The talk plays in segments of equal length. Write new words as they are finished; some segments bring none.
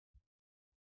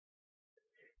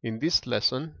In this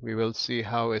lesson, we will see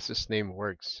how SSNAME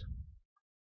works.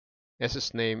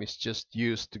 SSNAME is just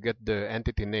used to get the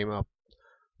entity name of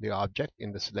the object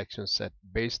in the selection set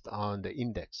based on the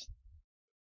index.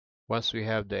 Once we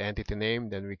have the entity name,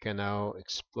 then we can now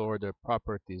explore the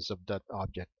properties of that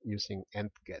object using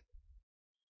entget.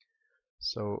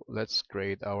 So let's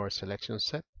create our selection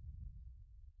set.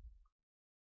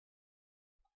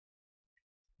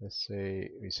 Let's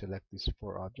say we select these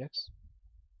 4 objects.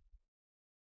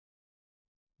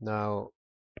 Now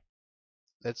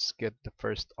let's get the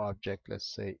first object,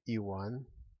 let's say E1,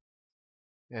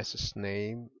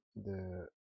 SSNAME, the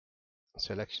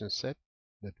selection set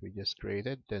that we just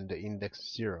created, then the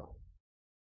index 0.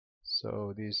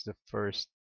 So this is the first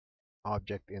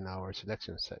object in our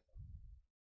selection set.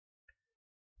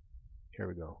 Here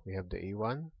we go. We have the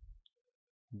E1.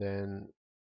 Then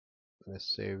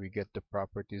let's say we get the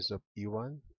properties of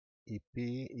E1, EP,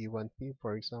 E1P,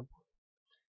 for example.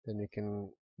 Then we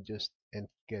can just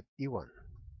get E1.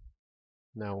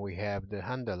 Now we have the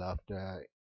handle of the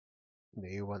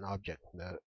E1 object.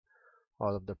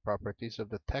 All of the properties of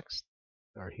the text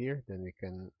are here. Then we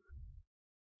can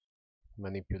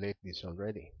manipulate this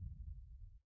already.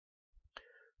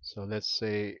 So let's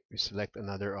say we select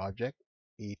another object,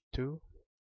 E2,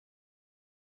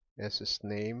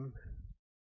 SSNAME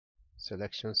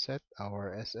Selection Set,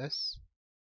 our SS,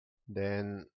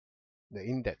 then the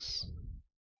index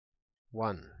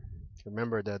 1.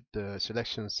 Remember that the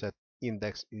selection set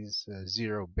index is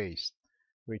 0 based,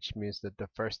 which means that the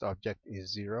first object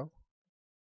is 0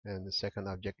 and the second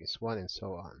object is 1 and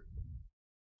so on.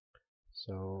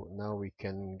 So now we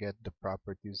can get the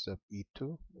properties of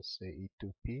E2, let's say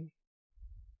E2P,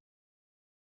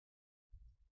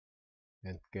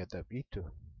 and get up E2.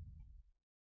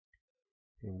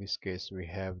 In this case, we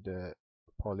have the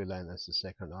polyline as the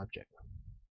second object.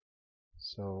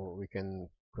 So we can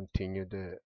continue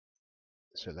the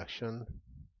selection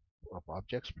of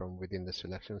objects from within the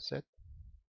selection set.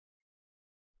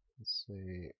 Let's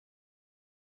say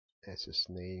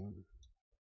SSNAME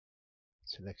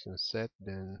Selection Set,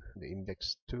 then the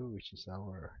index 2, which is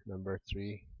our number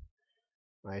 3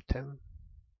 item,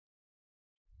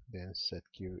 then set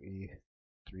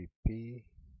QE3P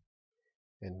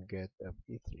and get up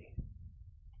E3.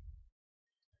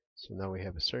 So now we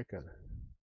have a circle.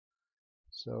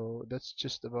 So that's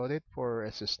just about it for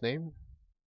SSNAME.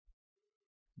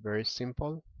 Very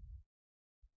simple.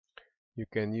 You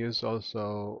can use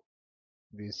also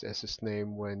this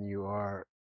SSNAME when you are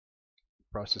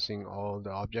processing all the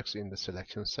objects in the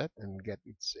selection set and get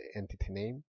its entity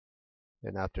name.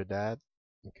 Then after that,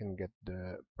 you can get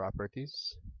the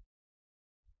properties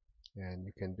and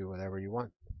you can do whatever you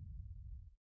want.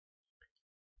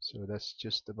 So that's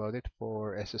just about it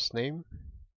for SSNAME.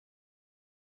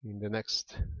 In the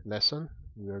next lesson,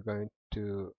 we are going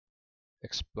to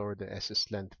explore the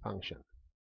SSLength function.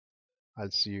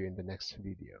 I'll see you in the next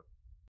video.